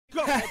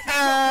Yeah.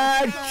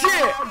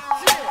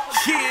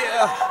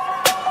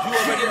 You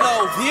already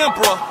know, the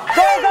Emperor.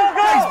 Yeah,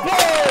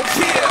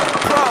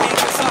 bro.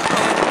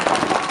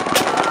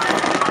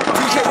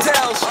 DJ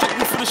Dell,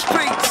 strictly for the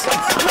streets.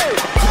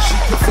 Cushy,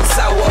 piff and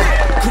sour.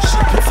 Cushy,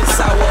 piff and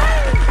sour.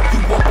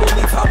 You won't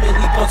believe how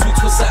many buns we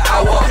twist an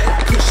hour.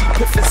 Cushy,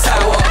 piff and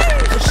sour.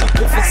 Cushy,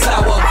 piff and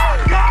sour.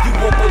 You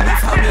won't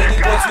believe how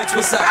many buns we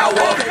twist an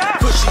hour.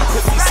 Cushy,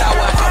 piffy,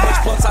 sour. How much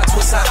buns I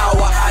twist an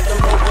hour? I don't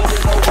know, but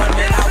in no run,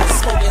 man, I was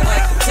smoking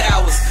like the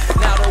towers.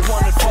 Now the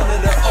one in front of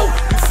the O.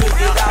 You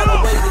figured out a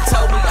way to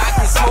tell me I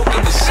can smoke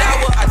in the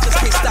shower. I just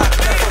can't stop,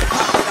 never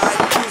pop it. I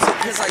ain't use it,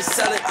 cause I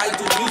sell it. I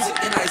do music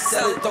and I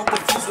sell it. Don't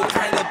confuse what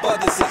kind of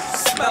bud this is. You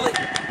smell it?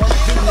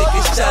 You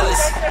niggas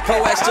jealous.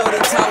 Go ask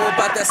Jordan Tower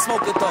about that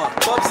smoke-a-thon.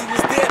 Bubsy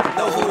was there,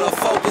 know who to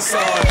focus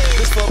on.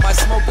 This for my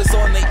smokers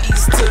on the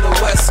east to the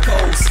west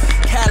coast.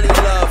 Cali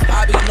love,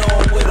 I be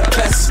known with the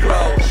best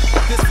grow.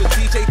 This for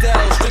DJ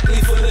Dell,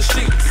 strictly for the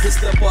streets. This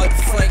the Bud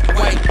Frank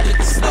White,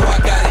 niggas know I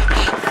gotta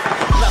eat.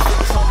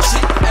 Nothing come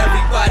cheap,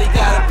 everybody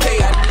gotta pay.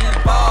 I need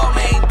ball,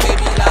 man,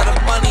 baby, lot of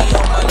money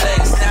on my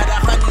legs. Now the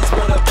honeys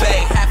wanna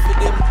beg, half of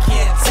them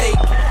can't take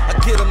it. I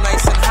get them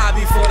nice and high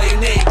before they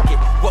naked.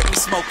 What we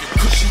smoking?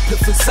 Cushy,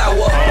 piff and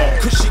sour.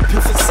 Cushy,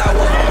 piff and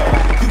sour.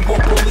 You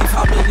won't believe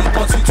how many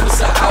buns we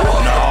twist an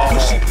hour.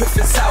 Cushy, piff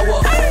and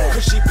sour.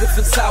 Cushy, piff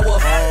and sour.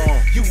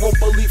 You won't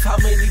believe how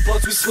many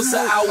buns we twist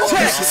an hour. You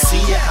should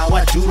see it how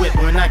I do it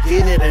when I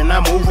get it and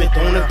I move it.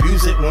 Don't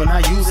abuse it when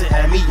I use it.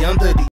 Had me under the